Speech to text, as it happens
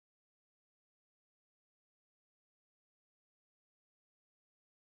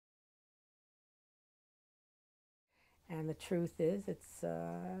And the truth is,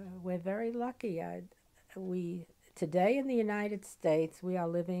 we're very lucky. We Today in the United States, we are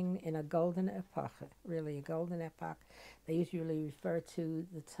living in a golden epoch, really a golden epoch. They usually refer to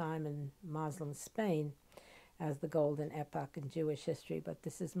the time in Muslim Spain as the golden epoch in Jewish history, but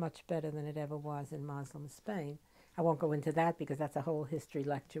this is much better than it ever was in Muslim Spain. I won't go into that because that's a whole history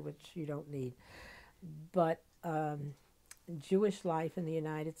lecture, which you don't need. But Jewish life in the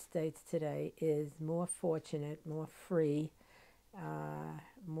United States today is more fortunate, more free,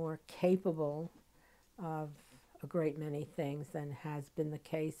 more capable of a great many things than has been the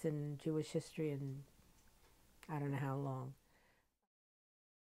case in Jewish history in I don't know how long.